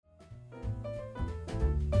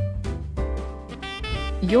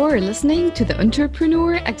You're listening to the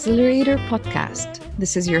Entrepreneur Accelerator podcast.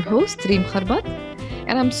 This is your host, Reem Kharbat,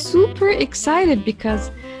 and I'm super excited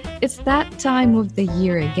because it's that time of the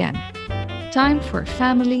year again. Time for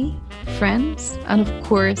family, friends, and of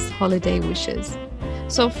course, holiday wishes.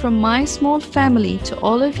 So from my small family to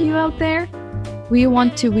all of you out there, we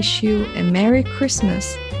want to wish you a Merry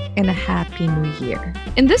Christmas and a Happy New Year.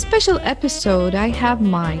 In this special episode, I have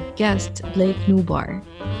my guest, Blake Nubar.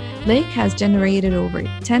 Blake has generated over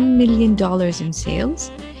 $10 million in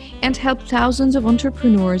sales and helped thousands of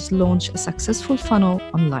entrepreneurs launch a successful funnel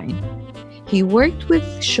online. He worked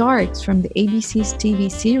with sharks from the ABC's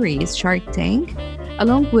TV series Shark Tank,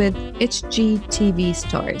 along with HGTV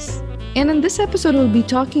stars. And in this episode, we'll be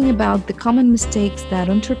talking about the common mistakes that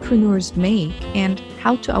entrepreneurs make and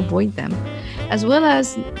how to avoid them, as well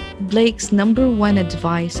as Blake's number one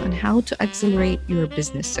advice on how to accelerate your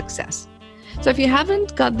business success. So if you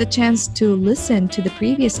haven't got the chance to listen to the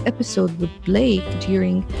previous episode with Blake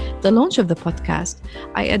during the launch of the podcast,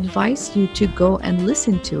 I advise you to go and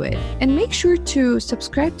listen to it. And make sure to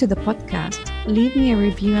subscribe to the podcast, leave me a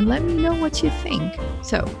review, and let me know what you think.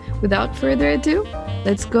 So without further ado,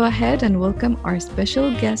 let's go ahead and welcome our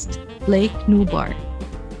special guest, Blake Nubar.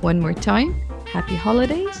 One more time, happy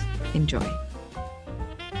holidays. Enjoy.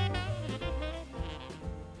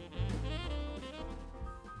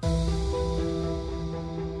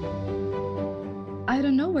 I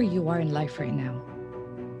don't know where you are in life right now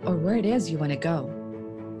or where it is you want to go.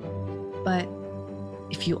 But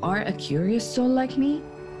if you are a curious soul like me,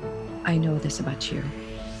 I know this about you.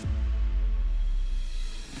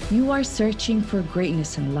 You are searching for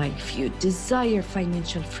greatness in life. You desire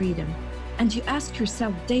financial freedom, and you ask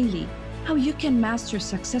yourself daily how you can master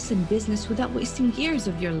success in business without wasting years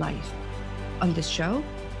of your life. On this show,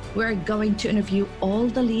 we're going to interview all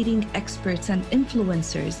the leading experts and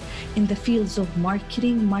influencers in the fields of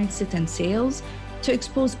marketing, mindset, and sales to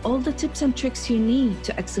expose all the tips and tricks you need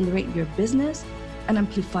to accelerate your business and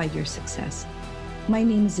amplify your success. My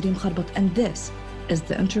name is Reem Kharbat, and this is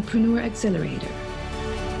the Entrepreneur Accelerator.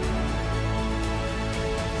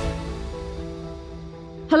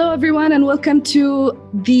 Hello, everyone, and welcome to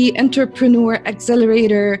the Entrepreneur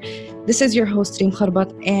Accelerator. This is your host, Reem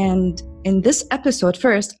Kharbat, and in this episode,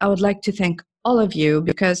 first, I would like to thank all of you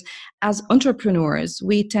because as entrepreneurs,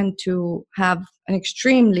 we tend to have an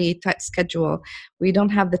extremely tight schedule. We don't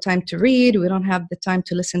have the time to read. We don't have the time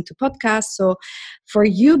to listen to podcasts. So for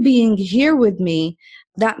you being here with me,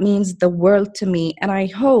 that means the world to me. And I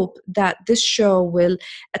hope that this show will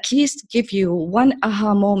at least give you one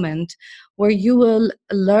aha moment where you will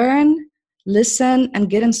learn, listen,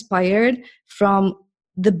 and get inspired from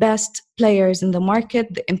the best players in the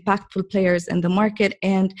market, the impactful players in the market.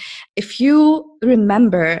 And if you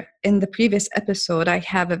remember in the previous episode, I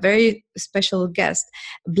have a very special guest,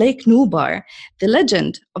 Blake Nubar, the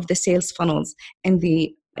legend of the sales funnels in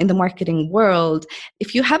the marketing world.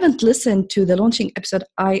 If you haven't listened to the launching episode,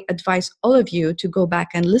 I advise all of you to go back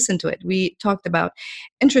and listen to it. We talked about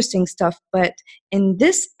interesting stuff, but in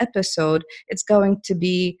this episode, it's going to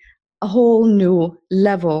be a whole new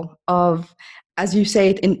level of, as you say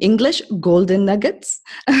it in English, golden nuggets.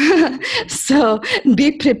 So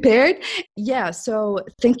be prepared. Yeah, so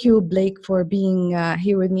thank you, Blake, for being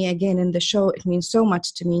here with me again in the show. It means so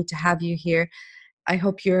much to me to have you here. I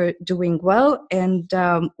hope you're doing well, and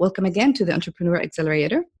welcome again to the Entrepreneur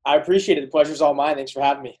Accelerator. I appreciate it. The pleasure's all mine. Thanks for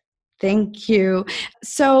having me. Thank you.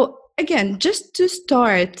 So again, just to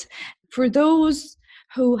start, for those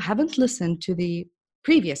who haven't listened to the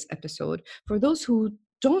previous episode, for those who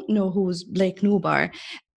don't know who's Blake Nubar,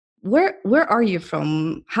 where are you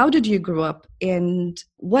from? How did you grow up, and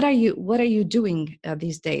what are you doing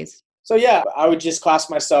these days? So yeah, I would just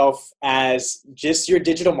class myself as just your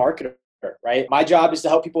digital marketer, right? My job is to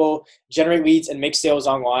help people generate leads and make sales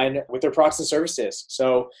online with their products and services.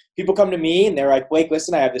 So people come to me and they're like, Blake,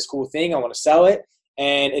 listen, I have this cool thing, I want to sell it,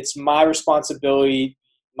 and it's my responsibility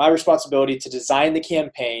to design the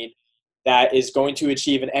campaign that is going to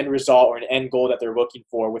achieve an end result or an end goal that they're looking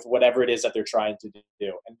for with whatever it is that they're trying to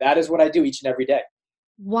do. And that is what I do each and every day.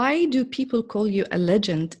 Why do people call you a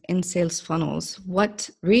legend in sales funnels? What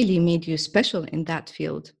really made you special in that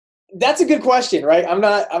field? That's a good question, right? I'm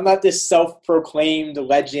not this self-proclaimed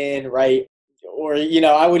legend, right? Or,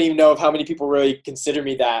 I wouldn't even know how many people really consider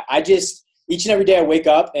me that. Each and every day I wake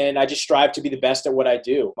up and I just strive to be the best at what I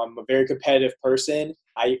do. I'm a very competitive person.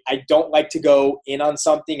 I don't like to go in on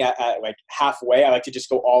something at like halfway. I like to just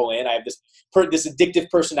go all in. I have this addictive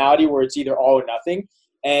personality where it's either all or nothing.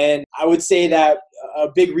 And I would say that a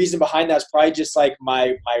big reason behind that is probably just like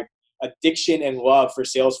my addiction and love for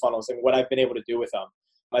sales funnels and what I've been able to do with them.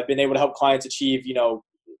 I've been able to help clients achieve,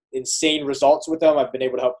 insane results with them. I've been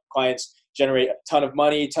able to help clients generate a ton of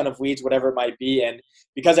money, ton of leads, whatever it might be. And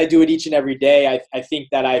because I do it each and every day, I think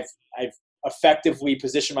that I've effectively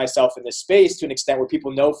positioned myself in this space to an extent where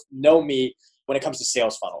people know me when it comes to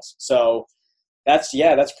sales funnels. So that's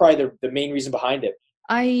probably the main reason behind it.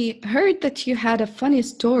 I heard that you had a funny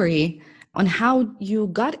story on how you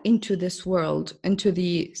got into this world, into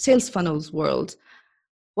the sales funnels world.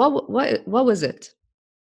 What was it?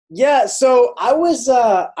 Yeah, so I was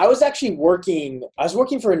actually working. I was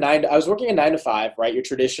working a 9 to 5, right? Your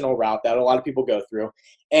traditional route that a lot of people go through,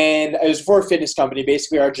 and it was for a fitness company.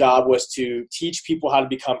 Basically, our job was to teach people how to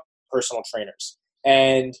become personal trainers.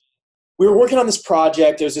 And we were working on this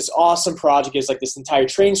project. It was this awesome project. It was like this entire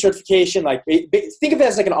training certification. Like, think of it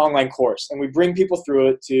as like an online course, and we bring people through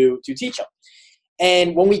it to teach them.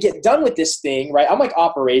 And when we get done with this thing, right? I'm like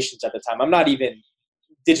operations at the time. I'm not even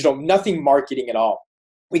digital, nothing marketing at all.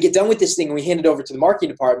 We get done with this thing and we hand it over to the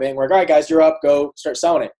marketing department. And we're like, all right, guys, you're up. Go start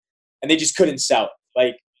selling it. And they just couldn't sell it.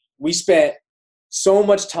 Like, we spent so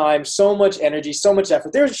much time, so much energy, so much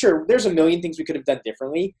effort. There's a million things we could have done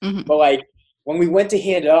differently. Mm-hmm. But like, when we went to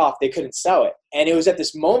hand it off, they couldn't sell it. And it was at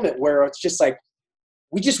this moment where it's just like,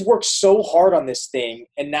 we just worked so hard on this thing.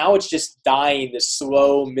 And now it's just dying this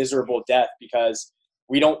slow, miserable death because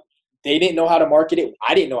they didn't know how to market it.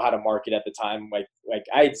 I didn't know how to market at the time. Like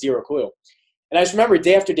I had zero clue. And I just remember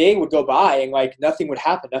day after day would go by and like nothing would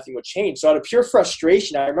happen, nothing would change. So out of pure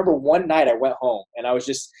frustration, I remember one night I went home and I was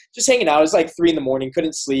just hanging out. It was like 3 a.m,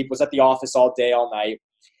 couldn't sleep, was at the office all day, all night.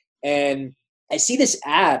 And I see this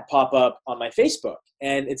ad pop up on my Facebook,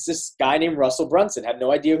 and it's this guy named Russell Brunson. Had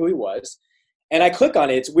no idea who he was. And I click on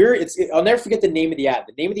it. It's weird. I'll never forget the name of the ad.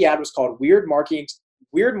 The name of the ad was called Weird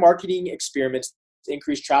Marketing Experiments to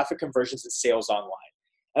Increase Traffic Conversions and Sales Online.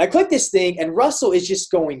 And I click this thing, and Russell is just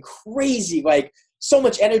going crazy, like so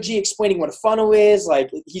much energy explaining what a funnel is. Like,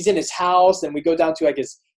 he's in his house, and we go down to like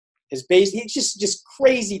his base. He's just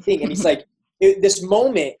crazy thing. And he's like, this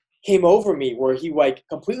moment came over me where he like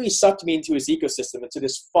completely sucked me into his ecosystem, into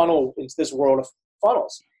this funnel, into this world of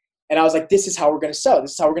funnels. And I was like, this is how we're going to sell.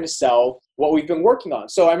 This is how we're going to sell what we've been working on.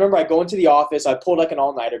 So I remember I go into the office. I pulled like an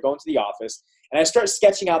all-nighter, go into the office, and I start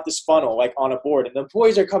sketching out this funnel like on a board. And the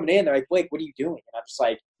employees are coming in. They're like, Blake, what are you doing? And I'm just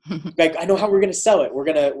like, I know how we're going to sell it. We're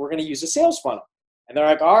going to use a sales funnel. And they're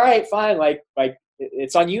like, all right, fine. Like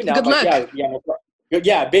it's on you now. Good luck. Like,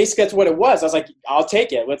 yeah, basically that's what it was. I was like, I'll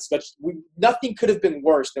take it. Nothing could have been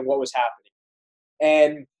worse than what was happening.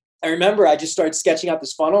 And I remember I just started sketching out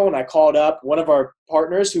this funnel, and I called up one of our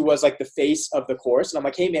partners who was like the face of the course. And I'm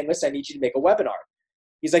like, hey man, listen, I need you to make a webinar.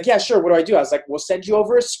 He's like, yeah, sure. What do I do? I was like, we'll send you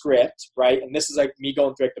over a script, right? And this is like me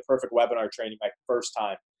going through like the perfect webinar training, like first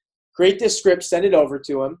time. Create this script, send it over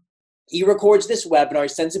to him. He records this webinar, he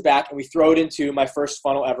sends it back, and we throw it into my first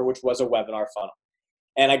funnel ever, which was a webinar funnel.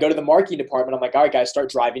 And I go to the marketing department. I'm like, all right, guys, start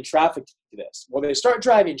driving traffic to this. Well, they start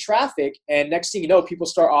driving traffic, and next thing you know, people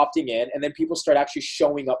start opting in, and then people start actually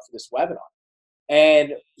showing up for this webinar.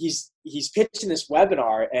 And he's pitching this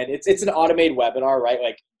webinar, and it's an automated webinar, right?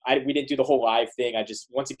 Like we didn't do the whole live thing. I just,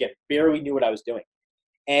 once again, barely knew what I was doing.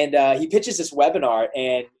 And he pitches this webinar,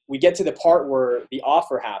 and we get to the part where the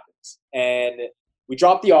offer happens. And we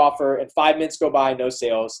drop the offer, and 5 minutes go by, no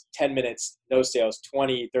sales. 10 minutes, no sales.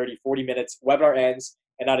 20, 30, 40 minutes, webinar ends,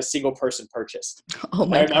 and not a single person purchased. Oh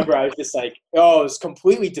my God. I remember I was just like, it was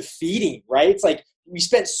completely defeating, right? It's like we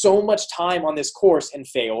spent so much time on this course and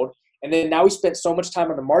failed. And then now we spent so much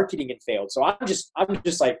time on the marketing and failed. So I'm just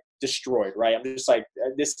like destroyed, right? I'm just like,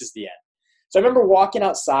 this is the end. So I remember walking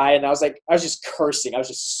outside, and I was just cursing. I was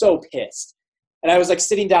just so pissed. And I was like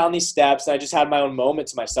sitting down these steps, and I just had my own moment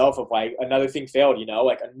to myself of like, another thing failed,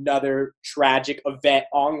 like another tragic event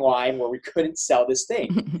online where we couldn't sell this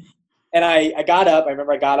thing. And I got up. I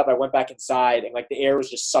remember I got up. I went back inside, and like the air was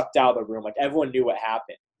just sucked out of the room. Like everyone knew what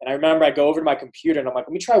happened. And I remember I go over to my computer, and I'm like,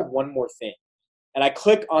 let me try one more thing. And I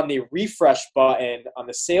click on the refresh button on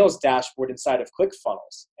the sales dashboard inside of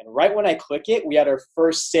ClickFunnels. And right when I click it, we had our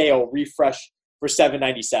first sale refresh for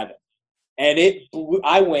 $7.97. And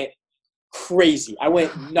I went crazy. I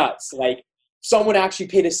went nuts. Like someone actually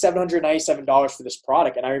paid us $797 for this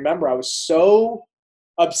product. And I remember I was so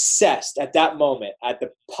obsessed at that moment at the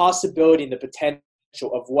possibility and the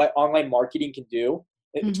potential of what online marketing can do,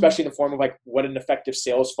 especially in the form of like what an effective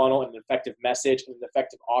sales funnel and an effective message and an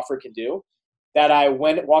effective offer can do, that I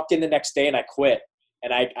walked in the next day and I quit.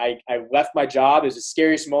 And I left my job. It was the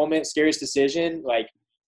scariest moment, scariest decision. Like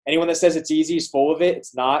anyone that says it's easy is full of it.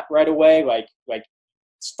 It's not right away. Like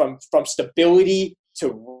from stability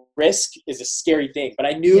to risk is a scary thing. But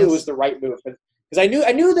I knew it was the right move. Because I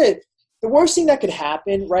knew that the worst thing that could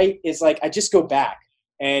happen, right, is like I just go back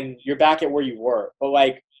and you're back at where you were. But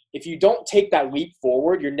like if you don't take that leap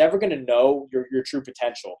forward, you're never going to know your true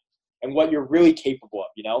potential and what you're really capable of,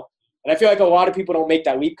 you know? And I feel like a lot of people don't make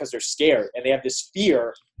that leap because they're scared and they have this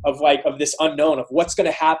fear of this unknown of what's going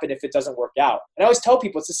to happen if it doesn't work out. And I always tell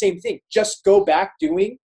people it's the same thing. Just go back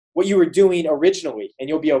doing what you were doing originally and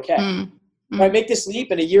you'll be okay. If I make this leap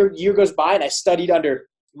and a year goes by and I studied under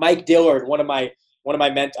Mike Dillard, one of my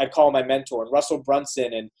I'd call him my mentor, and Russell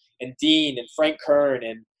Brunson and Dean and Frank Kern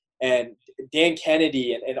and Dan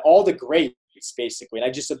Kennedy and all the greats basically. And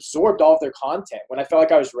I just absorbed all of their content. When I felt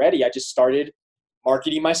like I was ready, I just started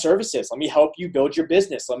marketing my services. Let me help you build your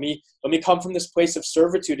business. Let me come from this place of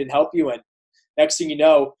servitude and help you. And next thing you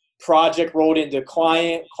know, project rolled into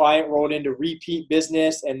client rolled into repeat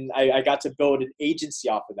business. And I got to build an agency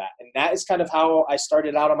off of that. And that is kind of how I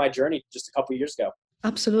started out on my journey just a couple of years ago.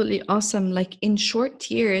 Absolutely awesome. Like in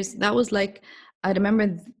short years, that was like, I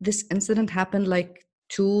remember this incident happened like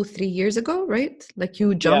 2-3 years ago, right? Like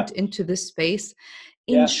you jumped into this space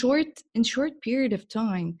in short period of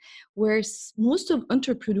time, where most of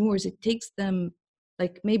entrepreneurs, it takes them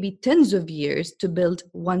like maybe tens of years to build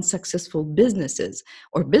one successful business.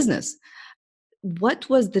 What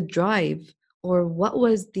was the drive, or what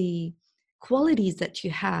was the qualities that you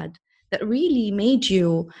had that really made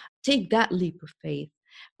you take that leap of faith,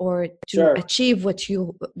 or to achieve what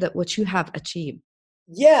you have achieved?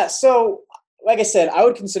 Yeah. So like I said, I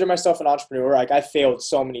would consider myself an entrepreneur. Like I failed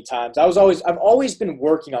so many times. I've always been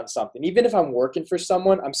working on something. Even if I'm working for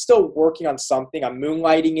someone, I'm still working on something. I'm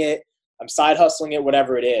moonlighting it. I'm side hustling it,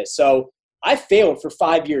 whatever it is. So I failed for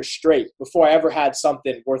 5 years straight before I ever had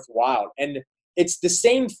something worthwhile. And it's the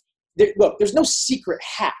same. Look, there's no secret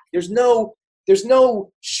hack. There's no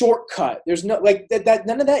shortcut. There's no that.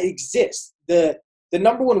 None of that exists. The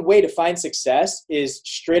number one way to find success is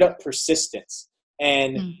straight up persistence.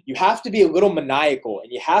 And you have to be a little maniacal,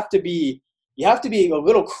 and you have to be a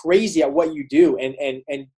little crazy at what you do,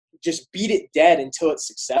 and just beat it dead until it's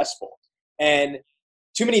successful. And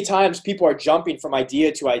too many times people are jumping from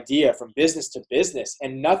idea to idea, from business to business,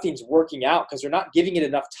 and nothing's working out because they're not giving it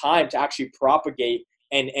enough time to actually propagate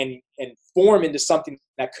and form into something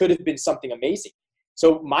that could have been something amazing.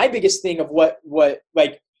 So my biggest thing of what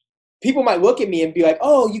like people might look at me and be like,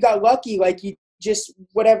 "Oh, you got lucky, like you just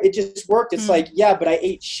whatever, it just worked." It's like, yeah, but I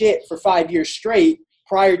ate shit for 5 years straight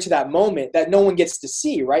prior to that moment that no one gets to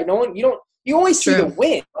see, right? You only see the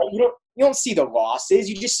win, right? You don't see the losses.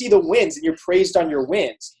 You just see the wins, and you're praised on your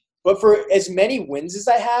wins. But for as many wins as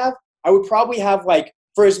I have, I would probably have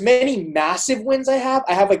for as many massive wins I have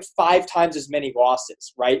like 5 times as many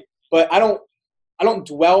losses, right? But I don't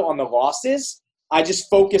dwell on the losses. I just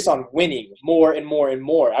focus on winning more and more and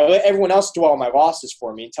more. I let everyone else dwell on my losses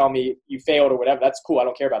for me and tell me you failed or whatever. That's cool. I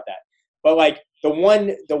don't care about that. But the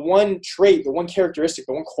one trait, the one characteristic,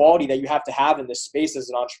 the one quality that you have to have in this space as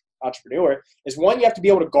an entrepreneur is, one, you have to be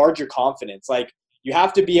able to guard your confidence. Like you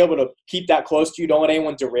have to be able to keep that close to you. Don't let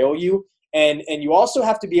anyone derail you. And you also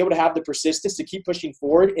have to be able to have the persistence to keep pushing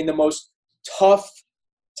forward in the most tough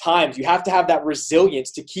times. You have to have that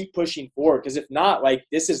resilience to keep pushing forward, because if not,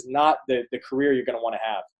 this is not the career you're going to want to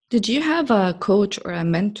have. Did you have a coach or a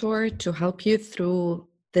mentor to help you through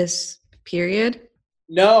this period?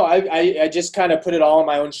 No, I just kind of put it all on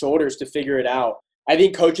my own shoulders to figure it out. I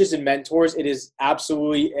think coaches and mentors, it is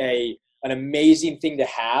absolutely an amazing thing to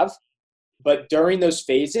have. But during those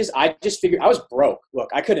phases, I just figured I was broke. Look,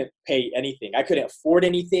 I couldn't pay anything. I couldn't afford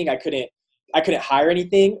anything. I couldn't hire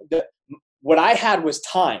anything. What I had was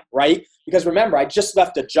time, right? Because remember, I just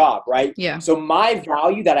left a job, right? Yeah. So my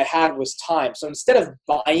value that I had was time. So instead of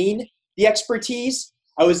buying the expertise,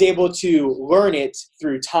 I was able to learn it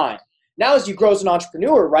through time. Now, as you grow as an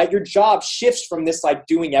entrepreneur, right, your job shifts from this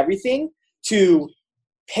doing everything to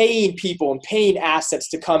paying people and paying assets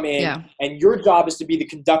to come in. Yeah. And your job is to be the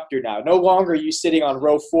conductor now. No longer are you sitting on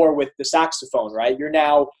row 4 with the saxophone, right? You're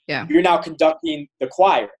now conducting the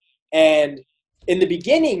choir. And in the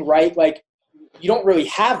beginning, right, you don't really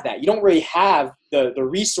have that. You don't really have the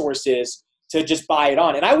resources to just buy it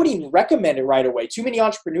on. And I wouldn't even recommend it right away. Too many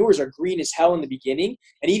entrepreneurs are green as hell in the beginning.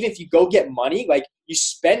 And even if you go get money, you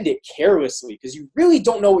spend it carelessly because you really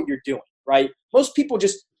don't know what you're doing, right? Most people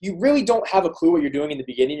you really don't have a clue what you're doing in the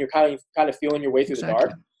beginning. You're kind of feeling your way through the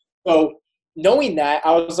dark. So knowing that,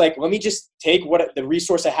 I was like, let me just take the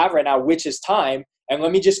resource I have right now, which is time, and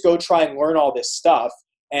let me just go try and learn all this stuff.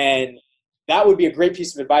 And that would be a great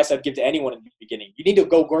piece of advice I'd give to anyone in the beginning. You need to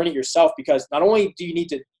go learn it yourself, because not only do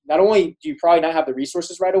you probably not have the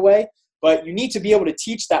resources right away, but you need to be able to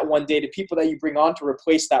teach that one day to people that you bring on to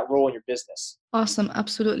replace that role in your business. Awesome.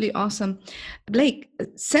 Absolutely awesome. Blake,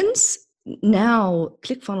 since now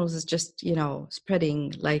ClickFunnels is just,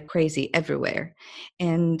 spreading like crazy everywhere.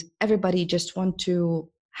 And everybody just want to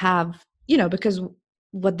have, because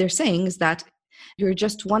what they're saying is that you're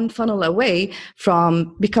just one funnel away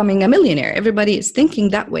from becoming a millionaire. Everybody is thinking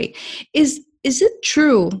that way. Is it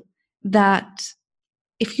true that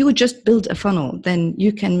if you just build a funnel, then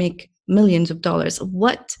you can make millions of dollars?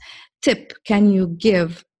 What tip can you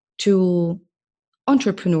give to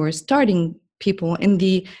entrepreneurs, starting people in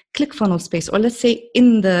the ClickFunnels space, or let's say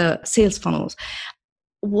in the sales funnels?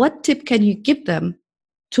 What tip can you give them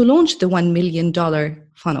to launch the $1 million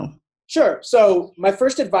funnel? Sure. So my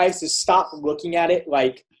first advice is stop looking at it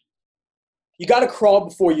like you got to crawl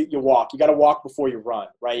before you walk. You got to walk before you run,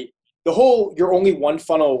 right? The whole you're only one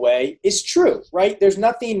funnel away is true, right? There's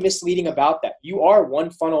nothing misleading about that. You are one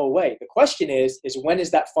funnel away. The question is when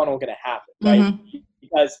is that funnel going to happen, right? Mm-hmm.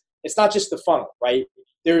 Because it's not just the funnel, right?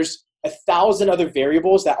 There's 1,000 other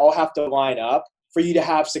variables that all have to line up for you to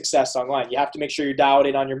have success online. You have to make sure you're dialed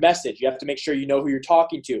in on your message. You have to make sure you know who you're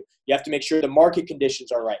talking to. You have to make sure the market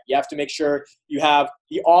conditions are right. You have to make sure you have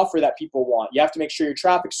the offer that people want. You have to make sure your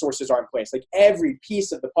traffic sources are in place. Like every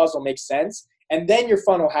piece of the puzzle makes sense. And then your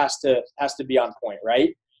funnel has to be on point,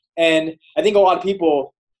 right? And I think a lot of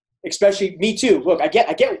people, especially me too, look, I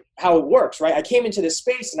get how it works, right? I came into this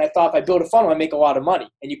space and I thought if I build a funnel, I make a lot of money.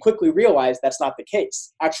 And you quickly realize that's not the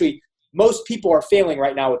case. Actually, most people are failing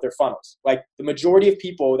right now with their funnels. Like the majority of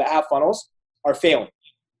people that have funnels are failing.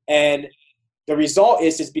 And the result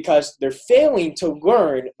is because they're failing to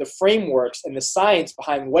learn the frameworks and the science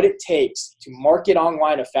behind what it takes to market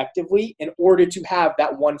online effectively in order to have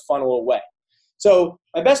that one funnel away. So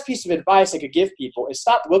my best piece of advice I could give people is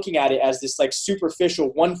stop looking at it as this like superficial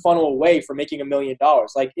one funnel away from making $1 million.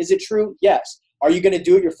 Like, is it true? Yes. Are you going to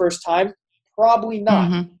do it your first time? Probably not.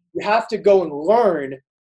 Mm-hmm. You have to go and learn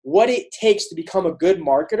what it takes to become a good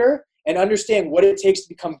marketer and understand what it takes to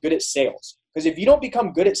become good at sales. Because if you don't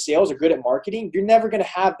become good at sales or good at marketing, you're never going to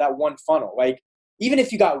have that one funnel. Like, even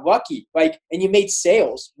if you got lucky, like, and you made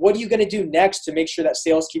sales, what are you going to do next to make sure that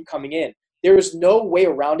sales keep coming in? There is no way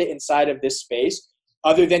around it inside of this space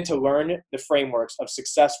other than to learn the frameworks of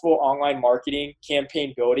successful online marketing,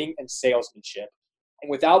 campaign building, and salesmanship. And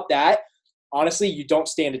without that, honestly, you don't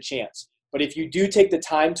stand a chance. But if you do take the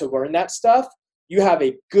time to learn that stuff, you have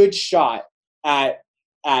a good shot at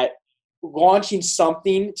launching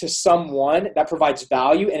something to someone that provides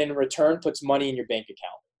value and in return puts money in your bank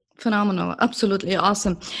account. Phenomenal. Absolutely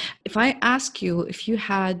awesome. If I ask you if you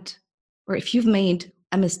had, or if you've made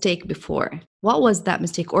a mistake before, what was that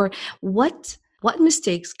mistake? Or what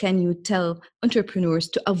mistakes can you tell entrepreneurs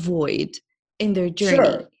to avoid in their journey?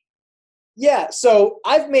 Sure. Yeah, so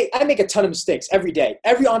I make a ton of mistakes every day.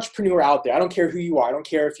 Every entrepreneur out there, I don't care who you are. I don't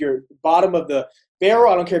care if you're bottom of the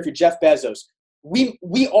barrel. I don't care if you're Jeff Bezos.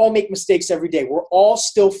 We all make mistakes every day. We're all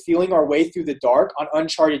still feeling our way through the dark on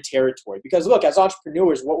uncharted territory. Because look, as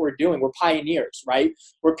entrepreneurs, what we're doing, we're pioneers, right?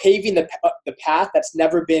 We're paving the path that's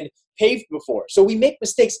never been paved before. So we make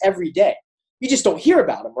mistakes every day. You just don't hear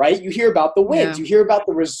about them, right? You hear about the wins. Yeah. You hear about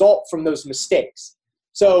the result from those mistakes.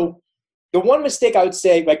 So the one mistake I would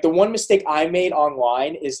say, like the one mistake I made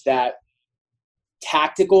online is that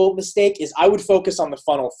tactical mistake is I would focus on the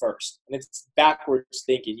funnel first. And it's backwards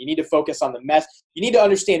thinking. You need to focus on the you need to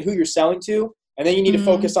understand who you're selling to, and then you need to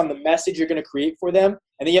focus on the message you're going to create for them.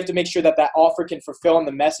 And then you have to make sure that that offer can fulfill on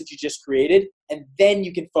the message you just created. And then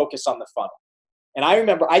you can focus on the funnel. And I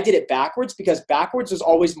remember I did it backwards because backwards was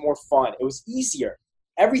always more fun. It was easier.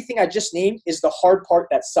 Everything I just named is the hard part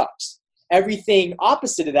that sucks. Everything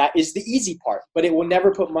opposite of that is the easy part, but it will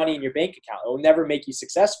never put money in your bank account. It will never make you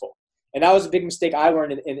successful. And that was a big mistake I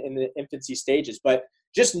learned in the infancy stages. But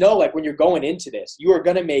just know, like, when you're going into this, you are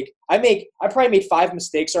going to I probably made 5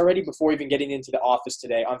 mistakes already before even getting into the office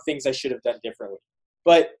today on things I should have done differently.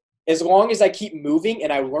 But as long as I keep moving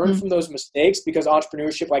and I learn from those mistakes, because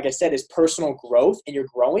entrepreneurship, like I said, is personal growth and you're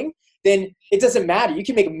growing, then it doesn't matter. You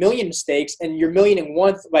can make 1,000,000 mistakes and your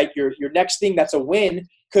 1,000,001, like your next thing that's a win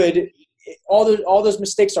all those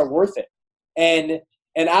mistakes are worth it.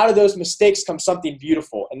 And out of those mistakes comes something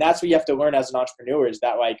beautiful. And that's what you have to learn as an entrepreneur is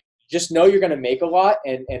that, like, just know you're going to make a lot.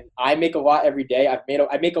 And I make a lot every day.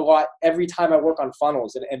 I make a lot every time I work on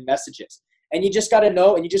funnels and messages. And you just got to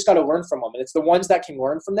know and you just got to learn from them. And it's the ones that can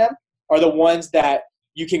learn from them are the ones that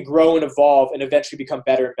you can grow and evolve and eventually become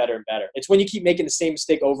better and better and better. It's when you keep making the same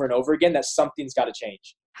mistake over and over again that something's got to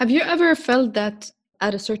change. Have you ever felt that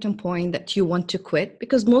at a certain point that you want to quit?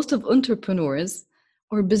 Because most of entrepreneurs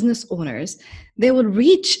or business owners, they will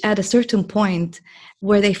reach at a certain point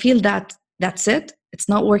where they feel that that's it, it's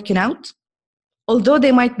not working out, although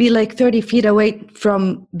they might be like 30 feet away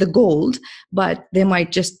from the gold, but they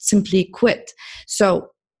might just simply quit.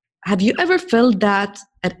 So have you ever felt that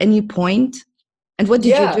at any point? And what did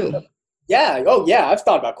you Yeah. do? Yeah. Oh, yeah. I've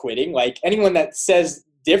thought about quitting. Like anyone that says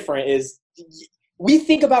different is, we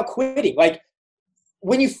think about quitting. Like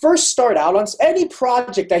when you first start out on any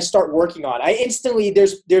project I start working on, I instantly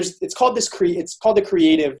it's called the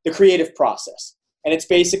creative process, and it's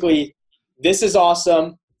basically, this is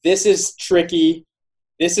awesome, this is tricky,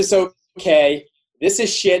 this is okay, this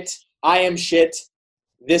is shit, I am shit,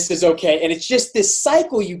 this is okay. And it's just this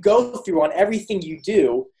cycle you go through on everything you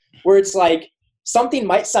do, where it's like something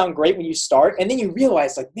might sound great when you start, and then you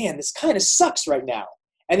realize like, man, this kind of sucks right now.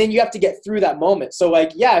 And then you have to get through that moment. So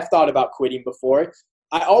like, yeah, I've thought about quitting before.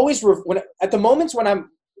 I always, at the moments when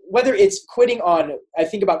whether it's quitting I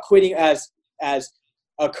think about quitting as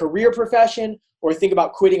a career profession, or think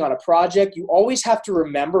about quitting on a project, you always have to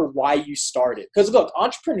remember why you started. Because look,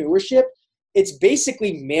 entrepreneurship, it's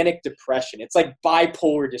basically manic depression. It's like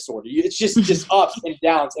bipolar disorder. It's just ups and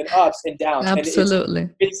downs and ups and downs. Absolutely.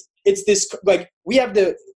 And it's this, like, we have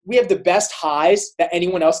the best highs that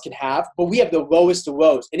anyone else can have, but we have the lowest of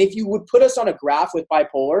lows. And if you would put us on a graph with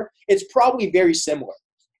bipolar, it's probably very similar.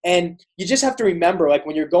 And you just have to remember, like,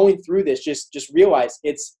 when you're going through this, just realize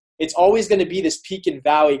it's always going to be this peak and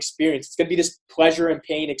valley experience. It's going to be this pleasure and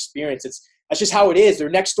pain experience. That's just how it is. They're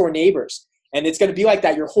next door neighbors. And it's going to be like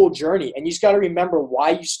that your whole journey. And you just got to remember why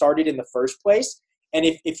you started in the first place. And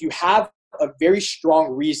if you have a very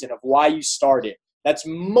strong reason of why you started, that's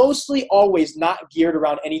mostly always not geared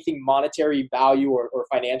around anything monetary value or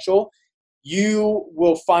financial, you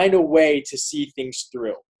will find a way to see things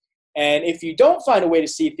through. And if you don't find a way to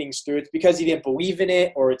see things through, it's because you didn't believe in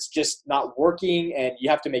it, or it's just not working and you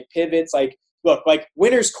have to make pivots. Like, look, like,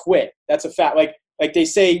 winners quit. That's a fact. Like they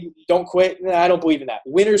say, don't quit. I don't believe in that.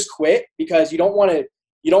 Winners quit because you don't want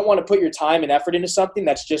to put your time and effort into something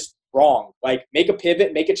that's just wrong. Like, make a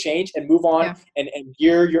pivot, make a change, and move on. Yeah. and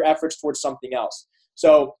gear your efforts towards something else.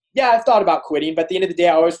 So yeah, I've thought about quitting, but at the end of the day,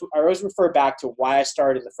 I always refer back to why I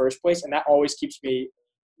started in the first place. And that always keeps me,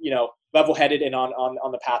 level-headed and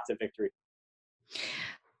on the path to victory.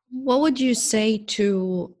 What would you say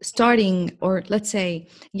to starting, or let's say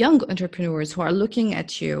young entrepreneurs who are looking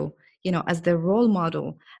at you, as their role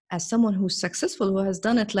model, as someone who's successful, who has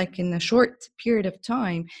done it like in a short period of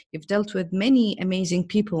time? You've dealt with many amazing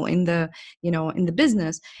people in the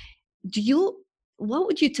business. What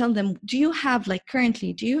would you tell them? Do you have, like,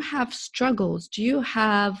 currently, do you have struggles? Do you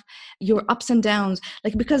have your ups and downs?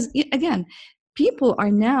 Like, because again, people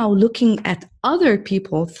are now looking at other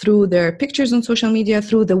people through their pictures on social media,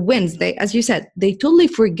 through the wins. They, as you said, they totally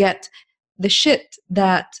forget the shit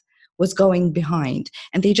that was going behind,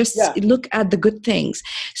 and they just look at the good things.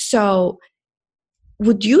 So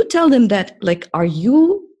would you tell them that, like, are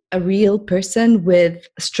you a real person with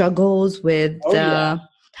struggles, with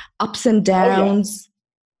ups and downs?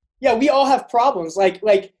 Yeah, we all have problems. Like,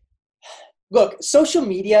 look, social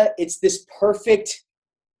media,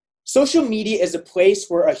 social media is a place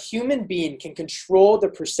where a human being can control the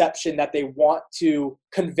perception that they want to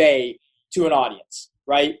convey to an audience,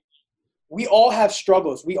 right? We all have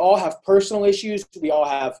struggles. We all have personal issues. We all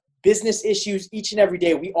have business issues. Each and every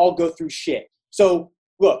day, we all go through shit. So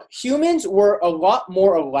look, humans, were a lot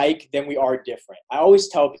more alike than we are different. I always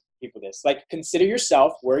tell people this, like, consider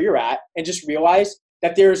yourself where you're at and just realize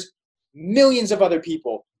that there's millions of other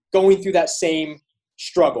people going through that same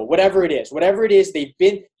struggle, whatever it is, they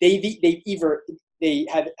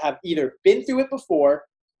have either been through it before,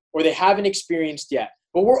 or they haven't experienced yet.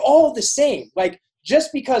 But we're all the same. Like,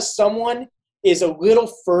 just because someone is a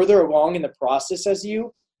little further along in the process as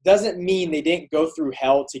you doesn't mean they didn't go through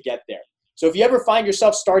hell to get there. So if you ever find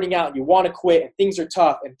yourself starting out and you want to quit and things are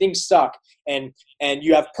tough and things suck and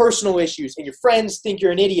you have personal issues and your friends think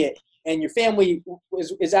you're an idiot and your family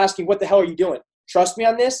is asking, what the hell are you doing? Trust me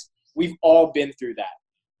on this. We've all been through that.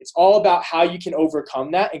 It's all about how you can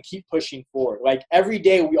overcome that and keep pushing forward. Like, every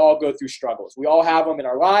day we all go through struggles. We all have them in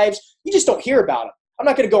our lives. You just don't hear about them. I'm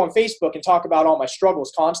not going to go on Facebook and talk about all my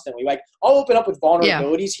struggles constantly. Like, I'll open up with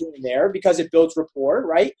vulnerabilities here and there because it builds rapport,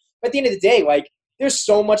 right? But at the end of the day, like, there's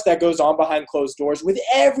so much that goes on behind closed doors with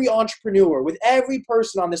every entrepreneur, with every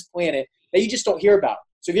person on this planet that you just don't hear about.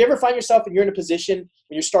 So if you ever find yourself and you're in a position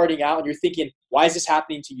when you're starting out and you're thinking, why is this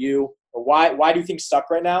happening to you? Or why do things suck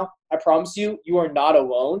right now? I promise you, you are not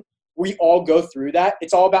alone. We all go through that.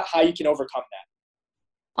 It's all about how you can overcome that.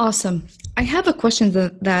 Awesome. I have a question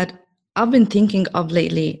that I've been thinking of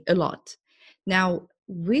lately a lot. Now,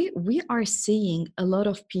 we are seeing a lot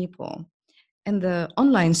of people in the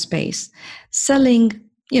online space selling,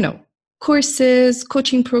 courses,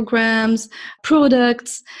 coaching programs,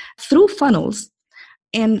 products through funnels.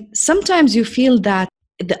 And sometimes you feel that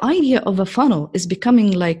the idea of a funnel is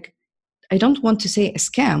becoming like, I don't want to say a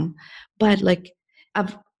scam, but like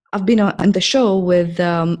I've I've been on the show with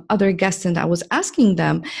other guests, and I was asking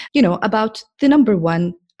them, about the number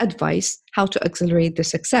one advice, how to accelerate the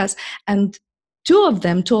success. And two of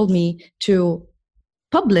them told me to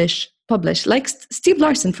publish, like Steve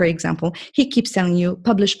Larson, for example. He keeps telling you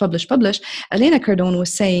publish. Elena Cardone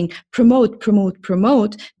was saying promote,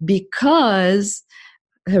 because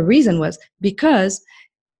her reason was because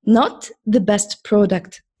not the best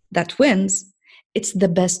product that wins, it's the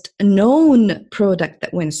best known product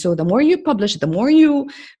that wins. So the more you publish, the more you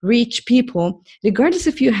reach people, regardless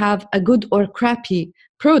if you have a good or crappy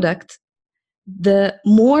product, the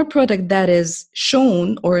more product that is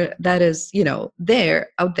shown or that is, there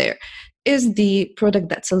out there is the product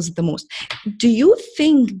that sells the most. Do you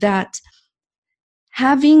think that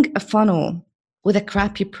having a funnel with a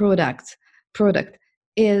crappy product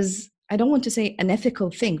is, I don't want to say an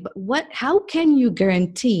ethical thing, but how can you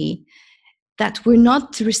guarantee that we're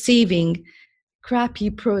not receiving crappy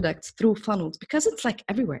products through funnels? Because it's like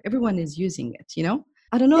everywhere, everyone is using it,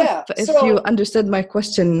 I don't know Yeah. if you understood my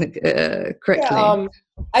question correctly. Yeah,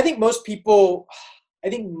 I think most people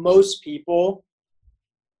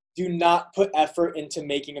do not put effort into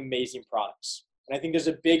making amazing products. And I think there's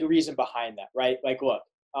a big reason behind that, right? Like, look,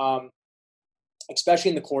 especially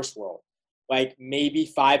in the course world, like maybe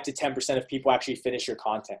 5 to 10% of people actually finish your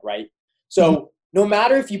content, right? So no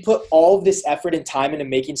matter if you put all of this effort and time into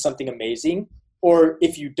making something amazing, or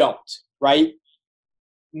if you don't, right?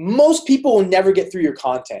 Most people will never get through your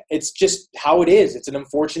content. It's just how it is. It's an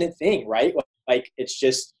unfortunate thing, right? Like it's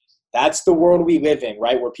just, that's the world we live in,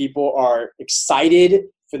 right? Where people are excited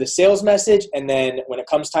for the sales message, and then when it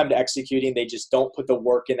comes time to executing, they just don't put the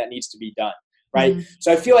work in that needs to be done, right?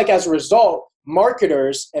 So I feel like as a result,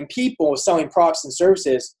 marketers and people selling products and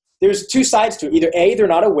services, there's two sides to it. Either A, they're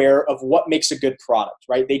not aware of what makes a good product,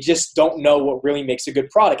 right? They just don't know what really makes a good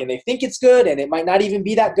product, and they think it's good and it might not even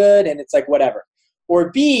be that good, and it's like whatever.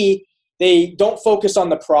 Or B, they don't focus on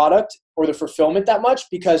the product or the fulfillment that much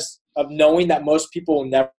because of knowing that most people will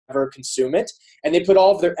never consume it. And they put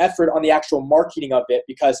all of their effort on the actual marketing of it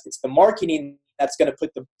because it's the marketing that's going to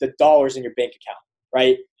put the dollars in your bank account,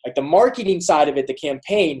 right? Like the marketing side of it, the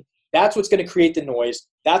campaign, that's what's going to create the noise.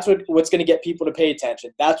 That's what's going to get people to pay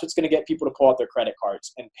attention. That's what's going to get people to pull out their credit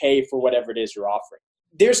cards and pay for whatever it is you're offering.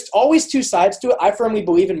 There's always two sides to it. I firmly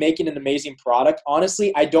believe in making an amazing product.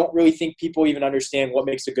 Honestly, I don't really think people even understand what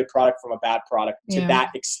makes a good product from a bad product to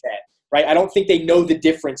that extent, right? I don't think they know the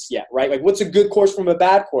difference yet, right? Like what's a good course from a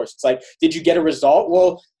bad course? It's like, did you get a result?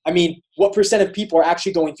 Well, I mean, what percent of people are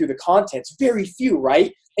actually going through the content? It's very few,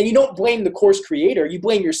 right? And you don't blame the course creator. You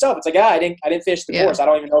blame yourself. It's like, I didn't finish the course. I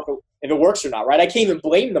don't even know if it works or not, right? I can't even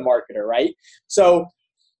blame the marketer, right? So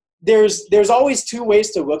there's always two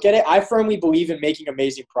ways to look at it. I firmly believe in making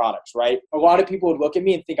amazing products, right? A lot of people would look at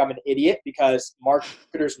me and think I'm an idiot because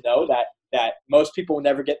marketers know that most people will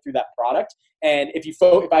never get through that product. And if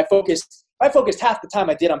I focused half the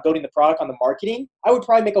time I did on building the product on the marketing, I would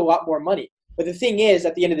probably make a lot more money. But the thing is,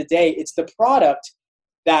 at the end of the day, it's the product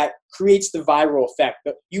that creates the viral effect.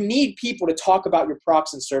 But you need people to talk about your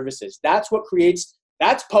products and services. That's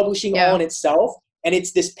publishing all in itself. And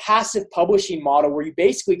it's this passive publishing model where you're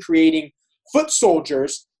basically creating foot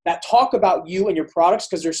soldiers that talk about you and your products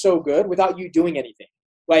because they're so good without you doing anything.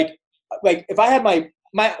 Like if I had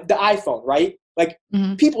the iPhone, right? Like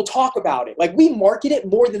people talk about it. Like we market it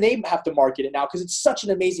more than they have to market it now because it's such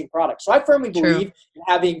an amazing product. So I firmly believe in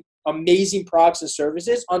having amazing products and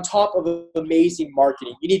services on top of amazing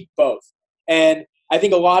marketing. You need both. And I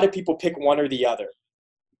think a lot of people pick one or the other.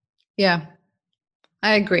 Yeah.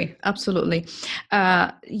 I agree. Absolutely.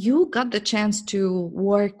 You got the chance to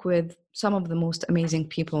work with some of the most amazing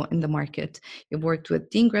people in the market. You worked with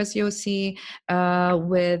Dean Graziosi,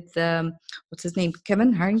 with, what's his name?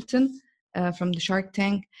 Kevin Harrington from the Shark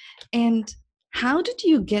Tank. And how did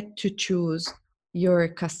you get to choose your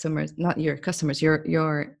customers, not your customers,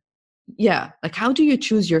 like how do you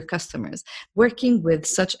choose your customers working with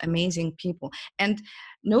such amazing people? And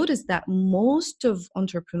notice that most of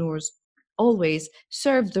entrepreneurs always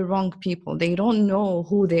serve the wrong people. They don't know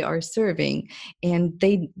who they are serving, and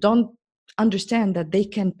they don't understand that they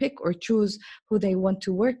can pick or choose who they want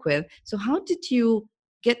to work with. So how did you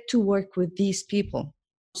get to work with these people?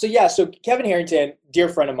 So Kevin Harrington, dear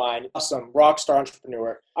friend of mine, awesome rock star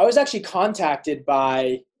entrepreneur. I was actually contacted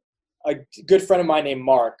by a good friend of mine named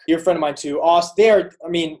Mark, dear friend of mine too.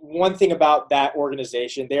 One thing about that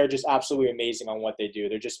organization, they are just absolutely amazing on what they do.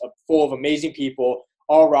 They're just full of amazing people,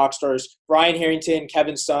 all rock stars. Brian Harrington,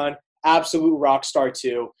 Kevin's son, absolute rock star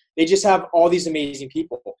too. They just have all these amazing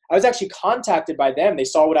people. I was actually contacted by them. They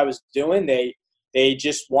saw what I was doing. They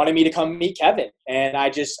just wanted me to come meet Kevin. And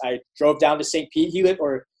I drove down to St. Pete. He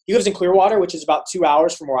lives in Clearwater, which is about 2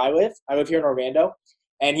 hours from where I live. I live here in Orlando.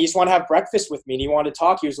 And he just wanted to have breakfast with me, and he wanted to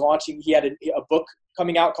talk. He had a book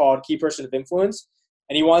coming out called Key Person of Influence,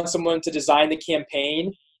 and he wanted someone to design the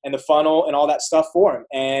campaign and the funnel and all that stuff for him.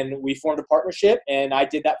 And we formed a partnership, and I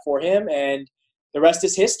did that for him, and the rest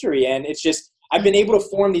is history. And it's just, I've been able to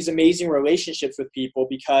form these amazing relationships with people,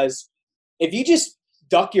 because if you just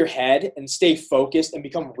duck your head and stay focused and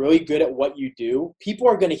become really good at what you do, people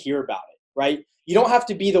are going to hear about it, right? You don't have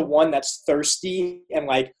to be the one that's thirsty and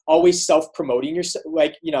like always self-promoting yourself,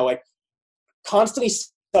 like constantly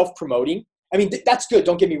self-promoting. I mean, that's good.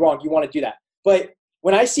 Don't get me wrong. You want to do that. But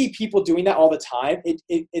when I see people doing that all the time,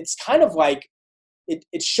 it's kind of like,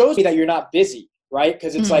 it shows me that you're not busy, right?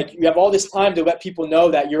 Because it's like you have all this time to let people know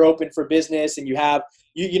that you're open for business, and you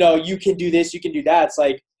can do this, you can do that. It's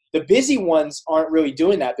like the busy ones aren't really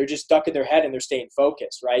doing that. They're just ducking their head and they're staying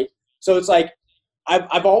focused, right? So it's like,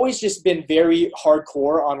 I've always just been very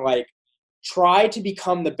hardcore on like, try to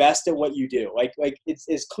become the best at what you do. Like it's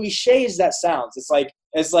as cliche as that sounds. It's like,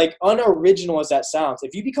 as like unoriginal as that sounds.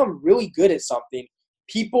 If you become really good at something,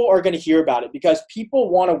 people are going to hear about it, because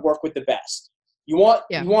people want to work with the best. You want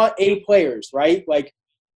A players, right? Like,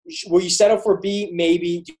 will you settle for B?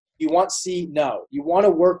 Maybe. Do you want C? No. You want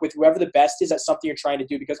to work with whoever the best is at something you're trying to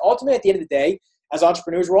do, because ultimately at the end of the day, as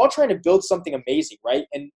entrepreneurs, we're all trying to build something amazing, right?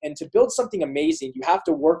 And to build something amazing, you have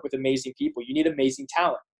to work with amazing people. You need amazing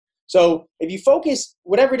talent. So if you focus,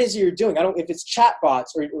 whatever it is you're doing, if it's chatbots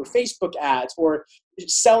or Facebook ads or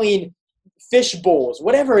selling fish bowls,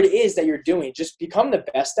 whatever it is that you're doing, just become the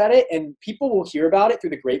best at it, and people will hear about it through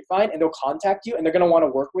the grapevine, and they'll contact you, and they're going to want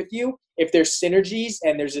to work with you if there's synergies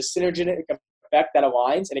and there's a synergetic effect that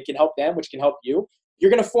aligns, and it can help them, which can help you. You're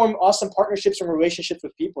going to form awesome partnerships and relationships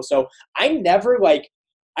with people. So I never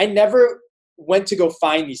went to go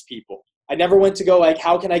find these people. I never went to go like,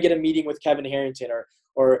 how can I get a meeting with Kevin Harrington,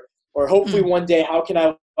 or hopefully one day, how can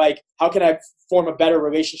I form a better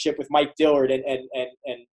relationship with Mike Dillard and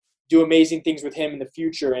do amazing things with him in the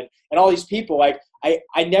future, and all these people. Like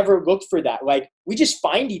I never looked for that. Like, we just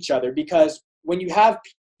find each other, because when you have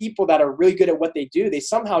people that are really good at what they do, they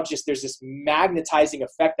somehow just, there's this magnetizing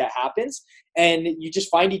effect that happens, and you just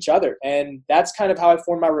find each other. And that's kind of how I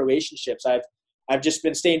form my relationships. I've just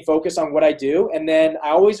been staying focused on what I do. And then I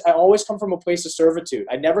always come from a place of servitude.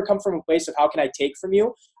 I never come from a place of how can I take from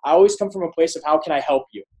you. I always come from a place of how can I help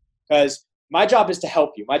you, because my job is to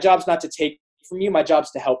help you. My job's not to take from you. My job's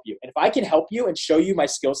to help you. And if I can help you and show you my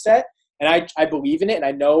skill set, and I believe in it, and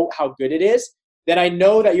I know how good it is, then I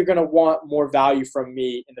know that you're going to want more value from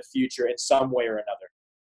me in the future in some way or another.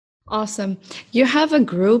 Awesome. You have a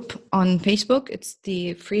group on Facebook. It's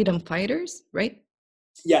the Freedom Fighters, right?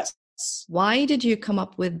 Yes. Why did you come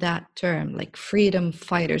up with that term, like Freedom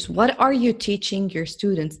Fighters? What are you teaching your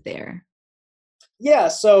students there? Yeah,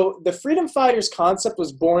 so the Freedom Fighters concept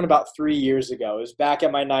was born about 3 years ago. It was back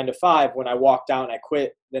at my 9-to-5 when I walked out and I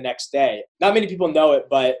quit the next day. Not many people know it,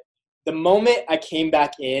 but the moment I came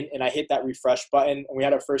back in and I hit that refresh button and we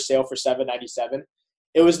had our first sale for $7.97,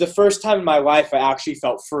 it was the first time in my life I actually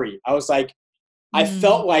felt free. I was like, I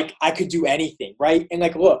felt like I could do anything, right? And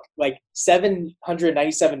like, look, like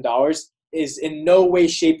 $797 is in no way,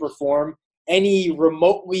 shape, or form any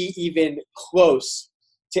remotely even close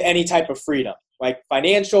to any type of freedom. Like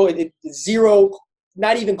financial, zero,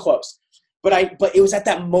 not even close. But it was at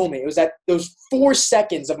that moment. It was at those 4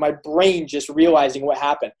 seconds of my brain just realizing what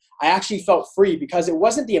happened. I actually felt free, because it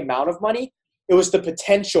wasn't the amount of money. It was the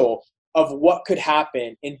potential of what could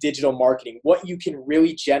happen in digital marketing, what you can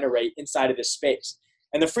really generate inside of this space.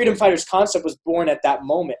 And the Freedom Fighters concept was born at that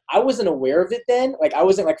moment. I wasn't aware of it then. Like, I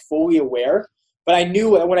wasn't like fully aware, but I knew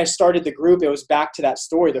when I started the group, it was back to that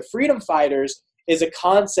story. The Freedom Fighters is a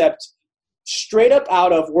concept straight up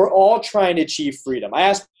out of, we're all trying to achieve freedom. I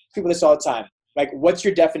ask people this all the time, like, what's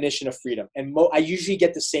your definition of freedom? And I usually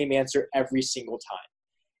get the same answer every single time.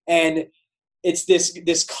 And it's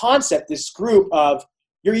this concept, this group of,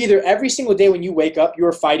 you're either every single day when you wake up,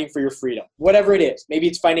 you're fighting for your freedom, whatever it is. Maybe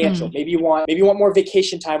it's financial. Maybe you want more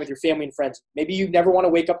vacation time with your family and friends. Maybe you never want to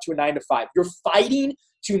wake up to a 9-to-5. You're fighting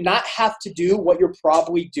to not have to do what you're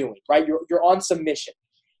probably doing, right? You're on some mission.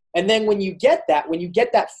 And then when you get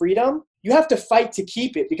that freedom, you have to fight to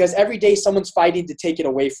keep it, because every day someone's fighting to take it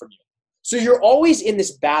away from you. So you're always in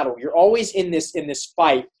this battle. You're always in this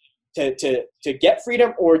fight to get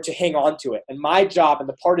freedom or to hang on to it. And my job and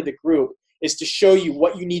the part of the group is to show you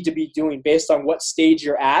what you need to be doing based on what stage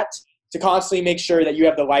you're at to constantly make sure that you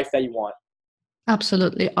have the life that you want.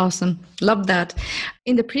 Absolutely awesome. Love that.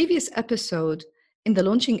 In the previous episode, in the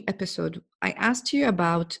launching episode, I asked you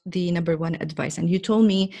about the number one advice, and you told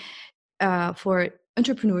me for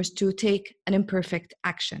entrepreneurs to take an imperfect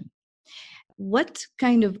action. What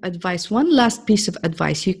kind of advice, one last piece of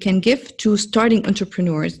advice you can give to starting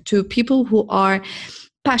entrepreneurs, to people who are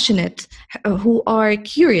passionate, who are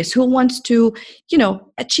curious, who want to,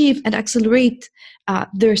 achieve and accelerate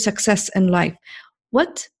their success in life?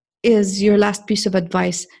 What is your last piece of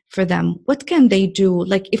advice for them? What can they do?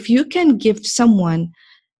 Like, if you can give someone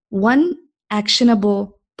one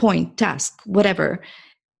actionable point, task, whatever,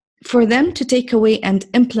 for them to take away and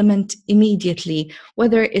implement immediately,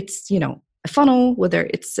 whether it's, a funnel, whether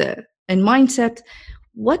it's a mindset,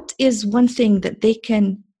 what is one thing that they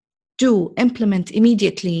can do, implement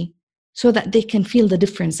immediately so that they can feel the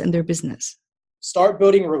difference in their business? Start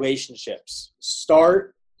building relationships.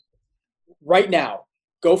 Start right now.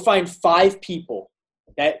 Go find 5 people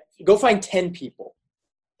go find 10 people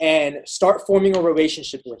and start forming a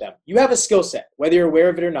relationship with them. You have a skill set, whether you're aware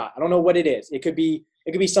of it or not. I don't know what it is. It could be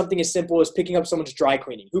something as simple as picking up someone's dry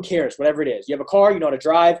cleaning. Who cares? Whatever it is. You have a car, you know how to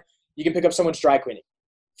drive, you can pick up someone's dry cleaning.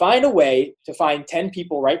 Find a way to find 10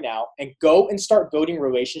 people right now and go and start building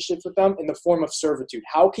relationships with them in the form of servitude.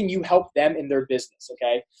 How can you help them in their business?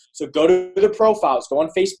 Okay. So go to the profiles, go on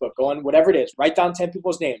Facebook, go on whatever it is, write down 10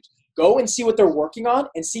 people's names, go and see what they're working on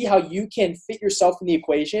and see how you can fit yourself in the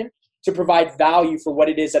equation to provide value for what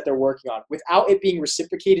it is that they're working on without it being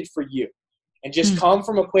reciprocated for you. And just come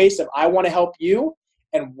from a place of, I want to help you,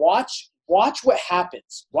 and watch what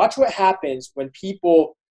happens. Watch what happens when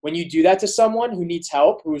you do that to someone who needs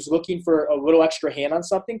help, who's looking for a little extra hand on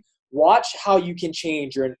something. Watch how you can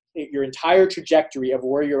change your entire trajectory of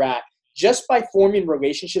where you're at just by forming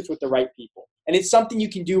relationships with the right people. And it's something you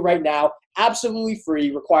can do right now, absolutely free,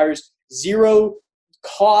 requires zero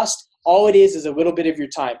cost. All it is a little bit of your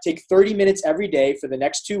time. Take 30 minutes every day for the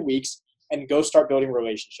next 2 weeks and go start building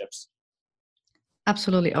relationships.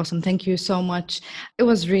 Absolutely awesome. Thank you so much. It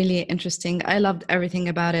was really interesting. I loved everything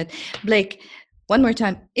about it. Blake, one more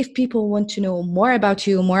time, if people want to know more about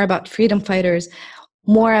you, more about Freedom Fighters,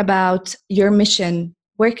 more about your mission,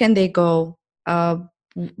 where can they go?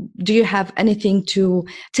 Do you have anything to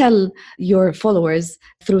tell your followers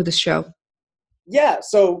through the show? Yeah.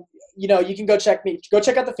 So, you can go check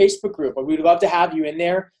out the Facebook group. We'd love to have you in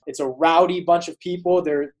there. It's a rowdy bunch of people.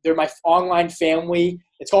 They're my online family.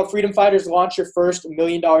 It's called Freedom Fighters Launch Your First $1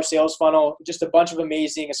 Million Sales Funnel. Just a bunch of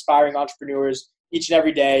amazing, aspiring entrepreneurs each and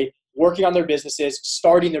every day, working on their businesses,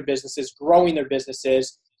 starting their businesses, growing their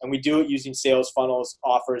businesses. And we do it using sales funnels,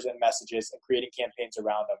 offers, and messages, and creating campaigns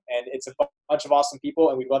around them. And it's a bunch of awesome people,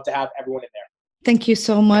 and we'd love to have everyone in there. Thank you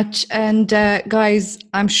so much. And guys,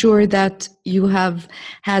 I'm sure that you have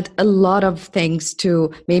had a lot of things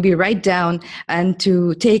to maybe write down and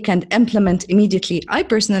to take and implement immediately. I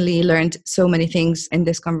personally learned so many things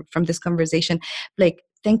in from this conversation. Blake,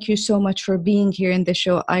 thank you so much for being here in the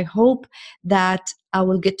show. I hope that I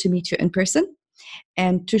will get to meet you in person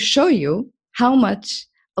and to show you how much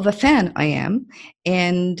of a fan I am.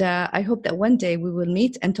 And I hope that one day we will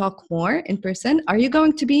meet and talk more in person. Are you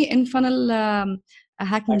going to be in Funnel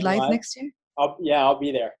Hacking Live next year? I'll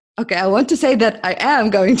be there. Okay, I want to say that I am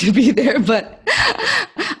going to be there, but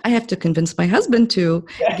I have to convince my husband to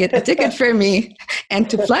get a ticket for me and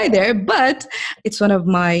to fly there. But it's one of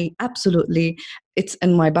my it's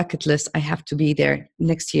in my bucket list. I have to be there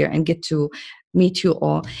next year and get to meet you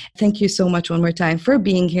all. Thank you so much one more time for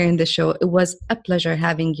being here in the show. It was a pleasure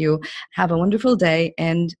having you. Have a wonderful day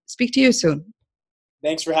and speak to you soon.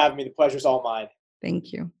 Thanks for having me. The pleasure's all mine.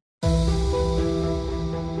 Thank you.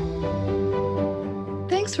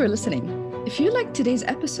 Thanks for listening. If you liked today's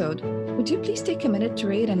episode, would you please take a minute to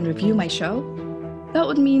rate and review my show? That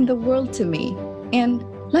would mean the world to me. And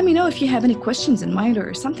let me know if you have any questions in mind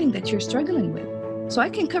or something that you're struggling with, so I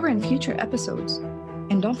can cover in future episodes.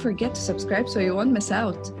 And don't forget to subscribe so you won't miss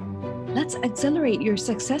out. Let's accelerate your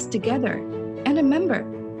success together. And remember,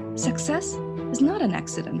 success is not an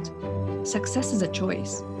accident. Success is a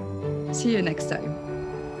choice. See you next time.